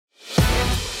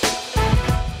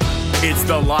It's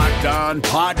the Locked On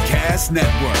Podcast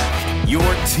Network, your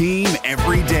team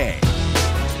every day.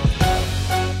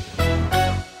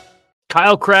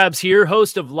 Kyle Krabs here,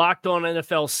 host of Locked On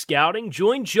NFL Scouting.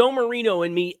 Join Joe Marino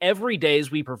and me every day as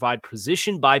we provide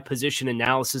position-by-position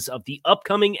analysis of the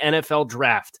upcoming NFL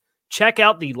Draft. Check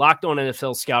out the Locked On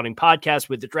NFL Scouting podcast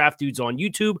with the Draft Dudes on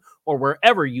YouTube or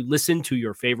wherever you listen to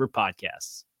your favorite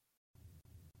podcasts.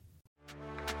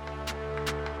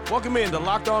 Welcome in to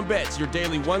Locked On Bets, your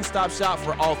daily one-stop shop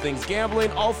for all things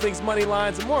gambling, all things money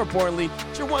lines, and more importantly,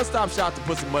 it's your one-stop shop to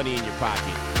put some money in your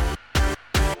pocket.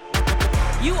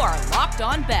 You are Locked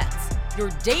On Bets, your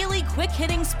daily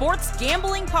quick-hitting sports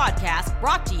gambling podcast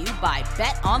brought to you by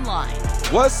Bet Online.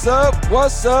 What's up?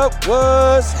 What's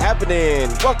happening?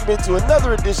 Welcome into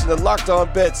another edition of Locked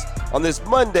On Bets on this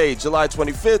Monday, July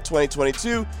 25th,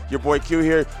 2022. Your boy Q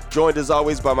here, joined as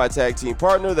always by my tag team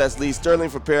partner. That's Lee Sterling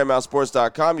from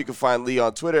ParamountSports.com. You can find Lee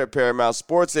on Twitter at Paramount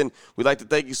Sports. And we'd like to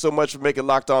thank you so much for making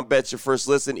Locked On Bets your first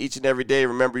listen each and every day.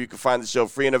 Remember, you can find the show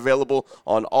free and available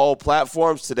on all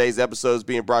platforms. Today's episode is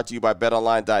being brought to you by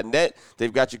BetOnline.net.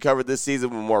 They've got you covered this season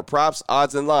with more props,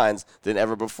 odds, and lines than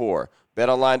ever before.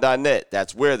 BetOnline.net,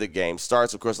 that's where the game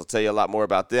starts. Of course, I'll tell you a lot more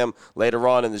about them later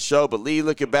on in the show. But Lee,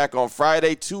 looking back on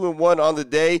Friday, 2-1 on the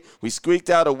day. We squeaked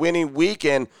out a winning week.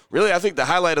 And really, I think the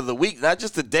highlight of the week, not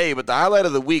just the day, but the highlight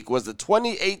of the week was the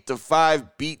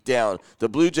 28-5 beatdown, the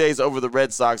Blue Jays over the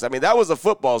Red Sox. I mean, that was a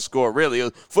football score, really.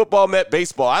 Football met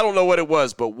baseball. I don't know what it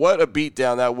was, but what a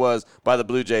beatdown that was by the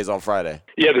Blue Jays on Friday.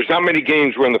 Yeah, there's not many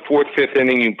games where in the fourth, fifth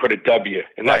inning you can put a W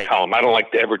in that column. I don't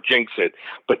like to ever jinx it,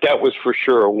 but that was for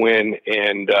sure a win.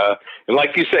 And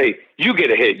like you say, you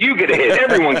get a hit,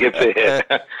 everyone gets a hit.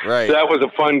 Right. So that was a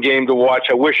fun game to watch.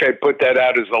 I wish I'd put that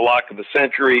out as the lock of the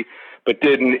century, but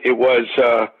didn't. It was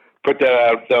put that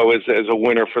out, though, as a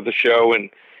winner for the show and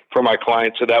for my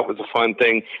clients, so that was a fun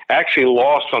thing. Actually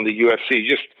lost on the UFC.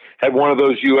 Just had one of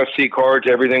those UFC cards,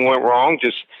 everything went wrong,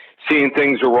 just seeing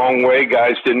things the wrong way.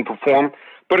 Guys didn't perform,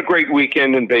 but a great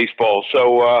weekend in baseball.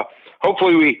 So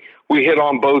hopefully we hit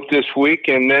on both this week,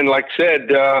 and then, like I said,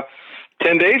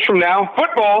 10 days from now,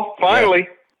 football, finally.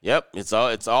 Yep, it's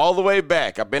all the way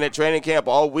back. I've been at training camp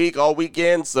all week, all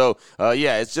weekend. So,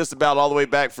 it's just about all the way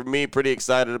back for me. Pretty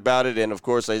excited about it. And, of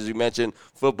course, as you mentioned,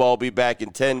 football will be back in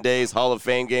 10 days. Hall of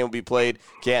Fame game will be played.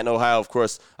 Canton, Ohio. Of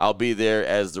course, I'll be there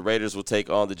as the Raiders will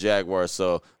take on the Jaguars.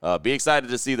 So, be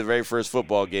excited to see the very first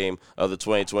football game of the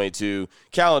 2022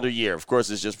 calendar year. Of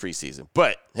course, it's just preseason.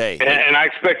 But, hey. And I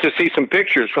expect to see some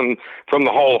pictures from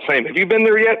the Hall of Fame. Have you been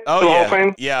there yet? Oh, the yeah. Hall of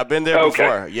Fame? Yeah, I've been there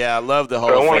before. Yeah, I love the Hall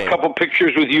of Fame. I want a couple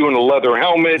pictures with you in a leather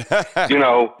helmet,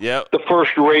 Yep. The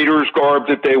first Raiders garb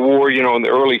that they wore, in the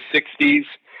early 60s.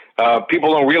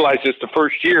 People don't realize this. The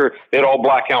first year, they had all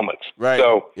black helmets. Right.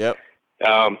 So, yep.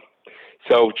 I'm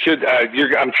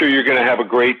sure you're going to have a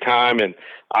great time, and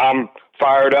I'm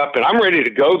fired up, and I'm ready to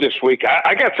go this week.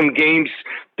 I got some games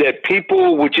that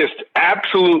people would just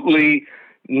absolutely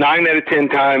 9 out of 10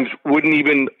 times wouldn't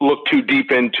even look too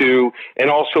deep into, and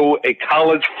also a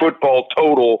college football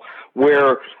total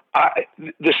where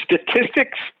the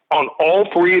statistics on all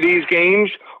three of these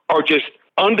games are just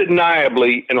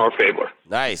undeniably in our favor.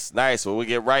 Nice. Well, we'll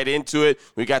get right into it.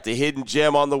 We got the hidden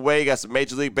gem on the way. Got some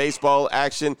Major League Baseball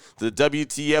action. The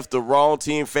WTF, the wrong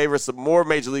team favors some more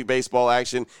Major League Baseball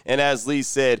action. And as Lee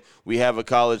said, we have a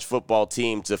college football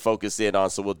team to focus in on,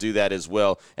 so we'll do that as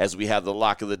well as we have the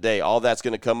lock of the day. All that's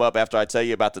going to come up after I tell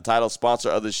you about the title sponsor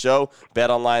of the show,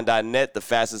 BetOnline.net, the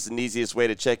fastest and easiest way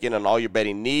to check in on all your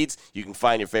betting needs. You can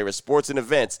find your favorite sports and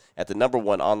events at the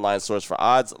 #1 online source for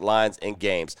odds, lines, and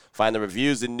games. Find the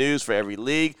reviews and news for every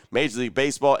league, Major League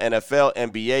Baseball, NFL,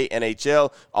 NBA,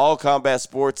 NHL, all combat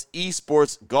sports,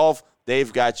 esports, golf.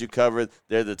 They've got you covered.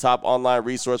 They're the top online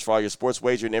resource for all your sports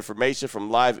wagering information,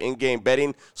 from live in-game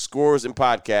betting, scores, and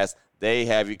podcasts. They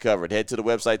have you covered. Head to the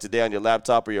website today on your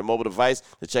laptop or your mobile device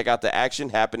to check out the action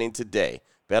happening today.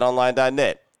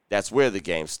 BetOnline.net. That's where the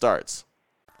game starts.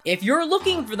 If you're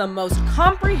looking for the most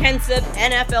comprehensive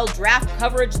NFL draft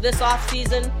coverage this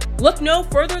offseason, look no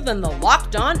further than the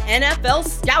Locked On NFL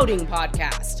Scouting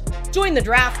Podcast. Join the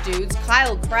Draft Dudes,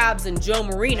 Kyle Krabs and Joe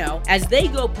Marino, as they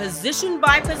go position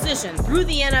by position through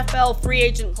the NFL free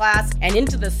agent class and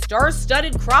into the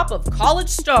star-studded crop of college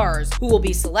stars who will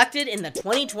be selected in the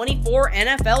 2024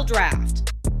 NFL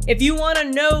Draft. If you want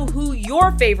to know who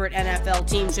your favorite NFL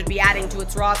team should be adding to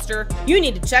its roster, you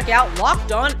need to check out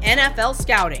Locked On NFL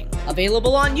Scouting,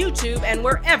 available on YouTube and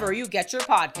wherever you get your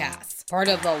podcasts. Part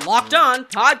of the Locked On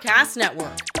Podcast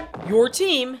Network, your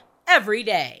team every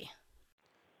day.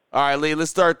 All right, Lee, let's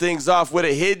start things off with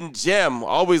a hidden gem.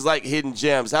 Always like hidden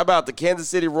gems. How about the Kansas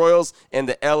City Royals and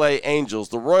the LA Angels?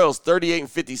 The Royals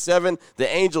 38-57, the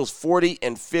Angels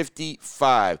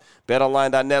 40-55.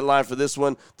 BetOnline.net line for this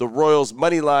one. The Royals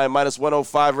money line minus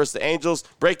 105 versus the Angels.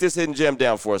 Break this hidden gem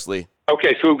down for us, Lee.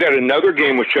 Okay, so we've got another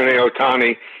game with Shohei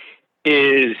Ohtani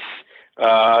is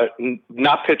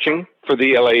not pitching for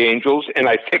the LA Angels, and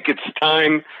I think it's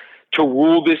time to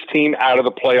rule this team out of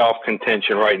the playoff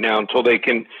contention right now until they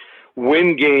can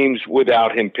win games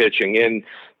without him pitching. And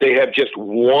they have just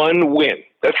one win.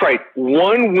 That's right,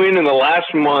 one win in the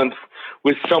last month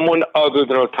with someone other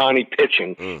than Ohtani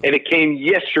pitching. And it came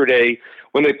yesterday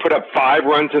when they put up 5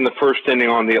 runs in the first inning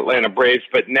on the Atlanta Braves.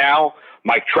 But now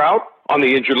Mike Trout on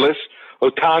the injured list.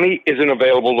 Ohtani isn't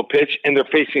available to pitch, and they're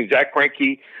facing Zach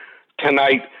Greinke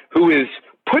tonight, who is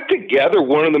put together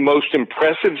one of the most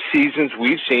impressive seasons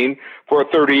we've seen for a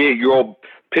 38-year-old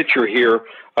pitcher here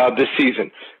this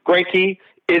season. Greinke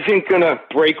isn't going to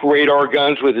break radar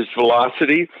guns with his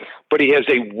velocity, but he has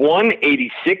a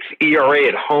 1.86 ERA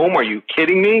at home. Are you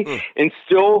kidding me? And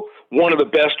still one of the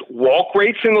best walk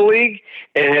rates in the league,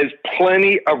 and has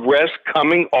plenty of rest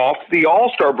coming off the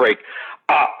All-Star break.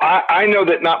 I know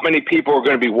that not many people are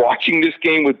going to be watching this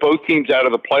game with both teams out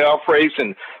of the playoff race,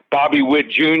 and Bobby Witt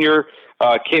Jr.,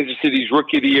 Kansas City's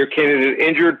Rookie of the Year candidate,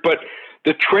 injured. But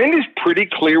the trend is pretty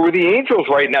clear with the Angels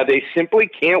right now. They simply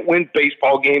can't win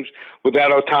baseball games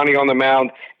without Ohtani on the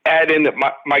mound. Add in that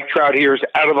Mike Trout here is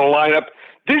out of the lineup.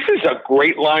 This is a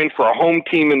great line for a home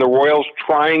team in the Royals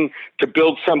trying to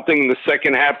build something in the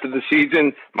second half of the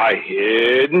season. My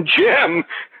hidden gem,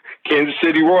 Kansas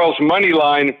City Royals money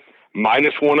line,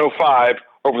 minus 105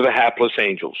 over the hapless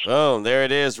Angels. Oh, there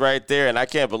it is right there. And I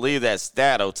can't believe that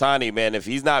stat. Ohtani, man, if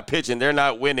he's not pitching, they're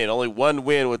not winning. Only one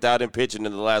win without him pitching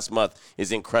in the last month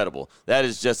is incredible. That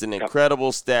is just an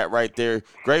incredible stat right there.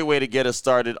 Great way to get us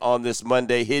started on this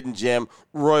Monday. Hidden gem,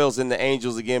 Royals and the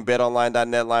Angels. Again,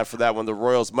 betonline.net line for that one. The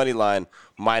Royals money line,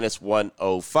 minus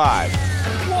 105.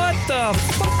 What the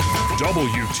fuck?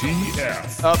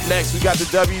 WTF. Up next, we got the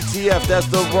WTF. That's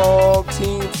the wrong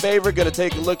team favorite. Going to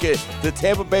take a look at the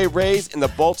Tampa Bay Rays and the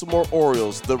Baltimore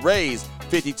Orioles. The Rays,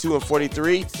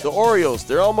 52-43. The Orioles,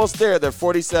 they're almost there. They're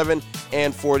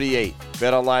 47-48.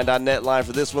 BetOnline.net line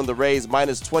for this one. The Rays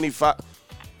minus 25.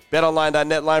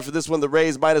 BetOnline.net line for this one. The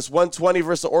Rays minus 120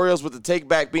 versus the Orioles, with the take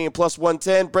back being plus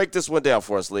 110. Break this one down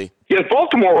for us, Lee. Yeah, the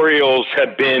Baltimore Orioles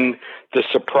have been the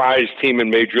surprise team in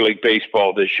Major League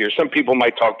Baseball this year. Some people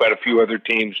might talk about a few other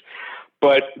teams,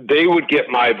 but they would get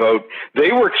my vote.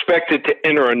 They were expected to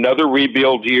enter another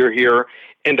rebuild year here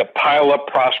and to pile up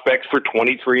prospects for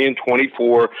 23 and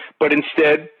 24, but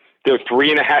instead they're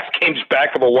 3.5 games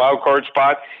back of a wild card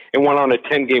spot and went on a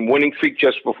 10-game winning streak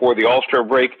just before the All-Star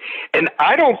break. And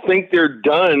I don't think they're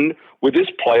done with this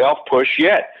playoff push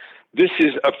yet. This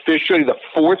is officially the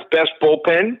 4th best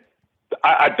bullpen.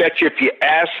 I bet you if you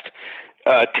asked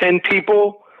 10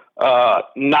 people,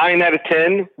 9 out of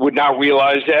 10 would not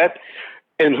realize that.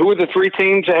 And who are the 3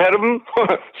 teams ahead of them?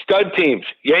 Stud teams: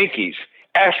 Yankees,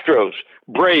 Astros,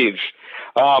 Braves.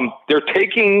 They're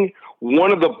taking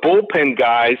one of the bullpen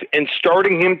guys and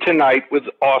starting him tonight with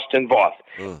Austin Voth.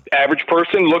 Average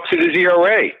person looks at his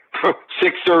ERA,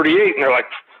 6.38, and they're like,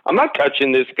 I'm not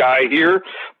touching this guy here.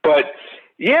 But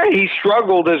yeah, he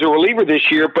struggled as a reliever this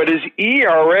year, but his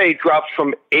ERA drops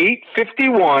from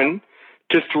 8.51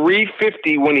 to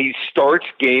 3.50 when he starts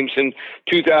games in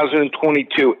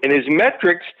 2022. And his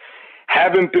metrics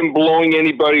haven't been blowing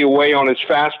anybody away on his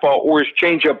fastball or his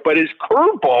changeup, but his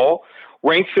curveball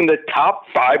ranks in the top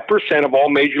 5% of all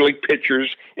Major League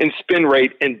pitchers in spin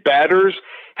rate, and batters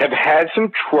have had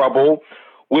some trouble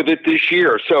with it this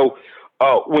year. So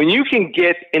when you can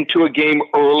get into a game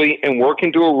early and work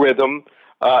into a rhythm,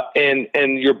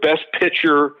 and your best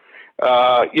pitcher,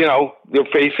 they're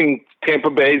facing Tampa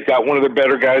Bay's got one of their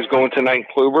better guys going tonight in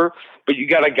Kluber, but you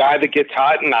got a guy that gets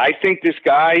hot, and I think this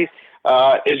guy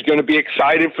is going to be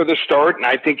excited for the start, and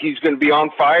I think he's going to be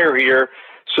on fire here.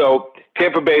 So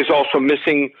Tampa Bay is also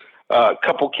missing a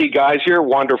couple key guys here,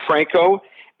 Wander Franco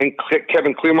and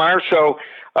Kevin Kiermaier. So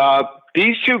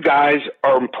these 2 guys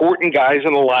are important guys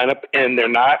in the lineup, and they're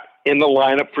not in the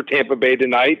lineup for Tampa Bay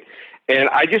tonight. And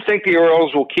I just think the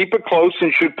Orioles will keep it close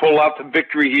and should pull out the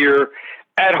victory here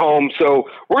at home. So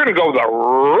we're going to go with the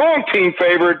wrong team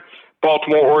favorite,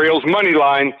 Baltimore Orioles money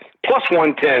line, plus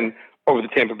 110 over the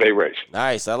Tampa Bay Rays.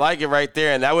 Nice. I like it right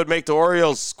there. And that would make the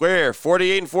Orioles square.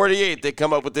 48-48. They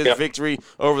come up with this victory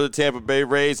over the Tampa Bay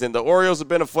Rays. And the Orioles have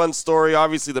been a fun story.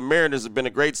 Obviously, the Mariners have been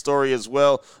a great story as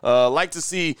well. Like to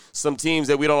see some teams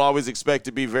that we don't always expect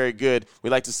to be very good. We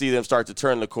like to see them start to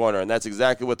turn the corner. And that's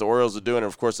exactly what the Orioles are doing. And,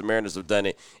 of course, the Mariners have done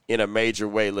it in a major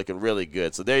way, looking really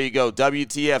good. So there you go.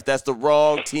 WTF. That's the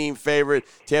wrong team favorite.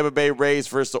 Tampa Bay Rays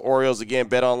versus the Orioles. Again,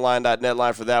 betonline.net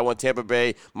line for that one. Tampa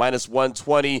Bay minus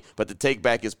 120, but the take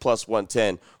back is plus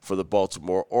 110 for the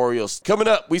Baltimore Orioles. Coming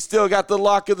up, we still got the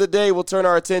lock of the day. We'll turn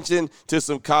our attention to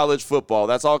some college football.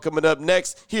 That's all coming up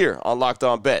next here on Locked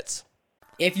On Bets.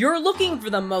 If you're looking for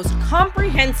the most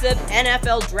comprehensive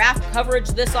NFL draft coverage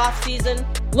this offseason,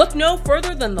 look no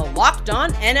further than the Locked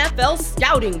On NFL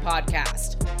Scouting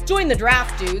Podcast. Join the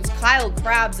draft dudes, Kyle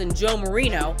Krabs and Joe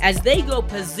Marino, as they go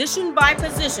position by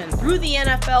position through the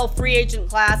NFL free agent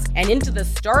class and into the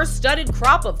star-studded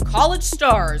crop of college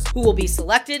stars who will be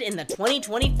selected in the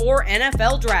 2024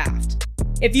 NFL Draft.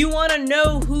 If you want to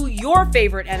know who your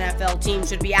favorite NFL team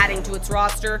should be adding to its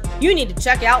roster, you need to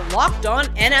check out Locked On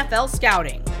NFL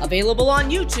Scouting, available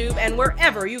on YouTube and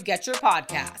wherever you get your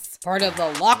podcasts. Part of the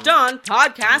Locked On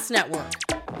Podcast Network,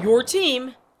 your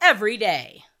team every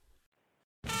day.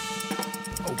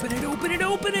 Open it, open it,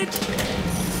 open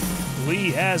it!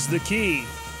 Lee has the key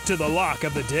to the lock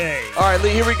of the day. All right,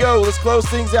 Lee, here we go. Let's close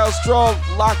things out strong.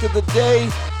 Lock of the day.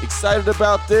 Excited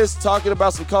about this. Talking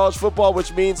about some college football,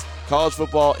 which means college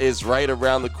football is right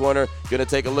around the corner. Going to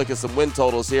take a look at some win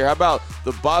totals here. How about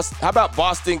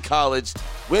Boston College?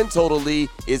 Win total, Lee,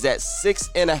 is at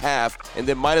 6.5 and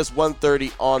then minus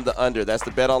 130 on the under. That's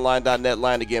the betonline.net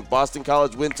line again. Boston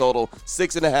College win total,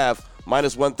 6.5.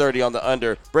 Minus 130 on the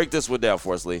under. Break this one down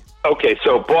for us, Lee. Okay,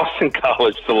 so Boston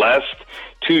College the last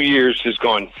 2 years has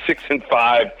gone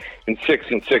 6-5 and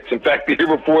 6-6. In fact, the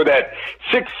year before that,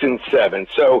 6-7.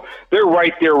 So they're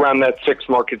right there around that 6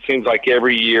 mark, it seems like,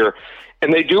 every year.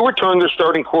 And they do return their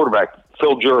starting quarterback,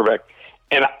 Phil Jurevich.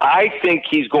 And I think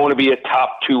he's going to be a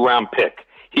top 2-round pick.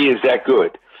 He is that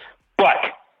good. But,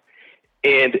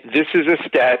 and this is a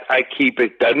stat I keep,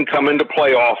 it doesn't come into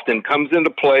play often, comes into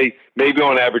play maybe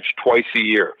on average twice a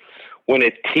year. When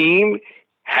a team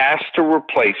has to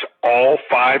replace all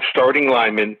 5 starting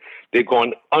linemen, they've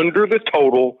gone under the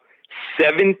total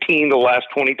 17 the last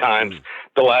 20 times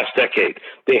the last decade.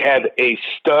 They had a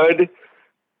stud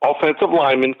offensive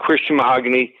lineman, Christian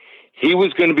Mahogany. He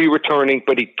was going to be returning,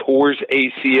 but he tore his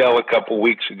ACL a couple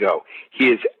weeks ago. He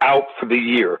is out for the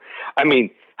year. I mean,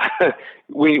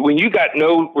 when you got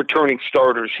no returning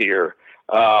starters here,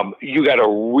 you got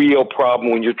a real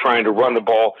problem when you're trying to run the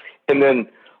ball. And then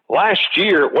last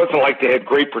year, it wasn't like they had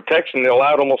great protection. They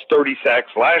allowed almost 30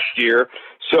 sacks last year.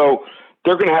 So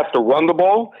they're going to have to run the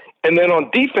ball. And then on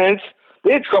defense,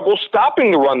 they had trouble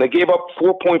stopping the run. They gave up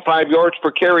 4.5 yards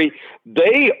per carry.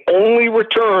 They only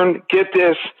returned, get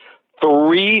this,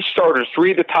 3 starters,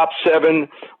 3 of the top 7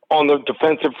 on the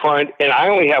defensive front. And I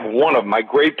only have one of my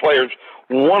great players,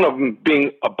 one of them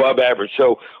being above average.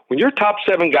 So when your top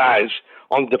 7 guys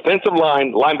on the defensive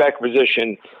line, linebacker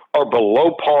position, are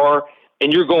below par,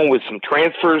 and you're going with some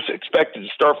transfers expected to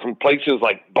start from places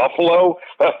like Buffalo,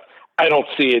 I don't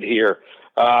see it here.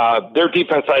 Their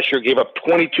defense last year gave up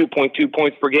 22.2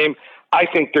 points per game. I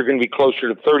think they're going to be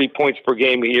closer to 30 points per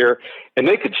game here, and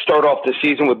they could start off the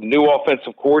season with a new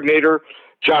offensive coordinator,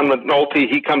 John McNulty.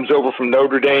 He comes over from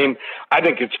Notre Dame. I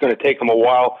think it's going to take him a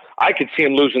while. I could see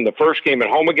him losing the first game at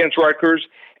home against Rutgers.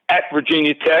 At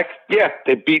Virginia Tech, yeah,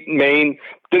 they beat Maine.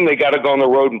 Then they got to go on the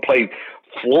road and play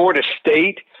Florida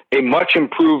State, a much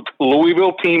improved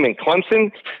Louisville team, in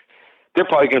Clemson. They're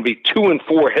probably going to be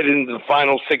 2-4 headed into the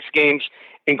final 6 games.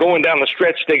 And going down the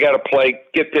stretch, they got to play,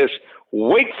 get this,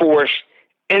 Wake Forest,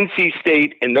 NC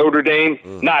State, and Notre Dame.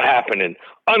 Not happening.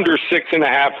 Under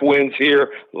 6.5 wins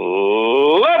here.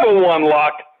 Level 1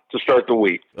 lock to start the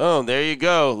week. Oh, there you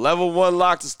go. Level 1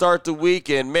 lock to start the week.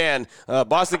 And, man,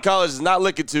 Boston College is not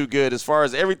looking too good as far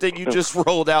as everything you just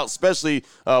rolled out, especially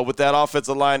with that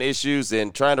offensive line issues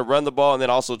and trying to run the ball and then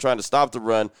also trying to stop the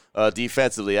run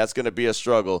defensively. That's going to be a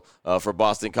struggle for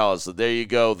Boston College. So there you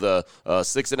go. The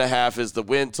 6.5 is the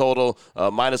win total,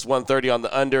 minus 130 on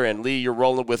the under. And, Lee, you're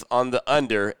rolling with on the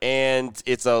under. And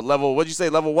it's a level, what'd you say,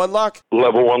 level 1 lock?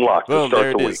 Level 1 lock to Boom,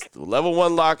 start the week. week. Level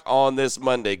 1 lock on this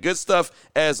Monday. Good stuff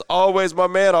as always, my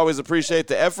man. Always appreciate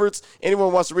the efforts.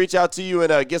 Anyone wants to reach out to you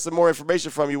and get some more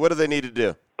information from you, what do they need to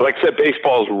do? Like I said,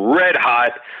 baseball's red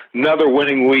hot. Another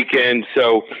winning weekend.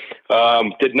 So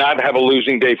did not have a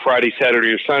losing day Friday, Saturday,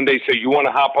 or Sunday. So you want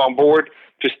to hop on board?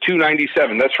 Just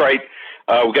 $2.97. That's right.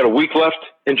 We got a week left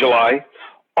in July.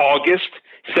 August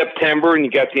September, and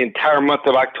you got the entire month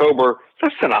of October.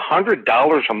 Less than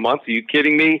 $100 a month. Are you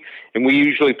kidding me? And we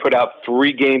usually put out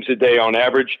 3 games a day on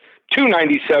average.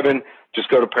 $297. Just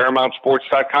go to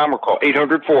ParamountSports.com or call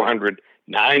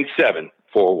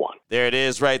 800-400-9741. There it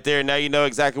is right there. Now you know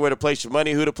exactly where to place your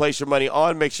money, who to place your money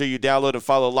on. Make sure you download and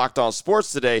follow Locked On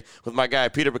Sports today with my guy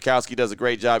Peter Bukowski. Does a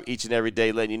great job each and every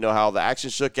day letting you know how the action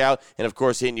shook out and, of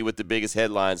course, hitting you with the biggest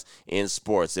headlines in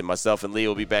sports. And myself and Lee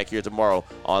will be back here tomorrow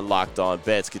on Locked On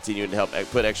Bets, continuing to help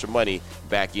put extra money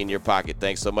back in your pocket.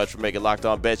 Thanks so much for making Locked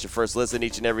On Bets your first listen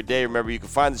each and every day. Remember, you can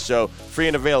find the show free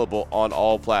and available on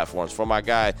all platforms. For my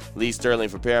guy Lee Sterling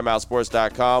from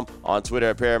ParamountSports.com, on Twitter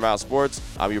at Paramount Sports,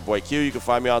 I'm your boy Q. You can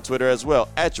find me on Twitter as well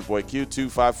at your boy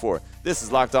Q254. This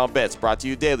is Locked On Bets, brought to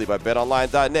you daily by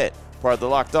BetOnline.net, part of the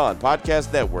Locked On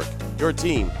Podcast Network, your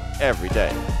team every day.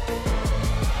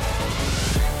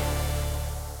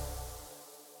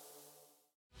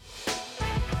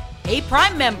 Hey,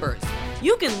 Prime members,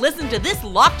 you can listen to this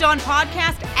Locked On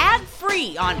podcast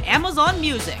ad-free on Amazon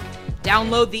Music.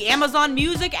 Download the Amazon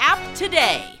Music app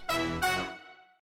today.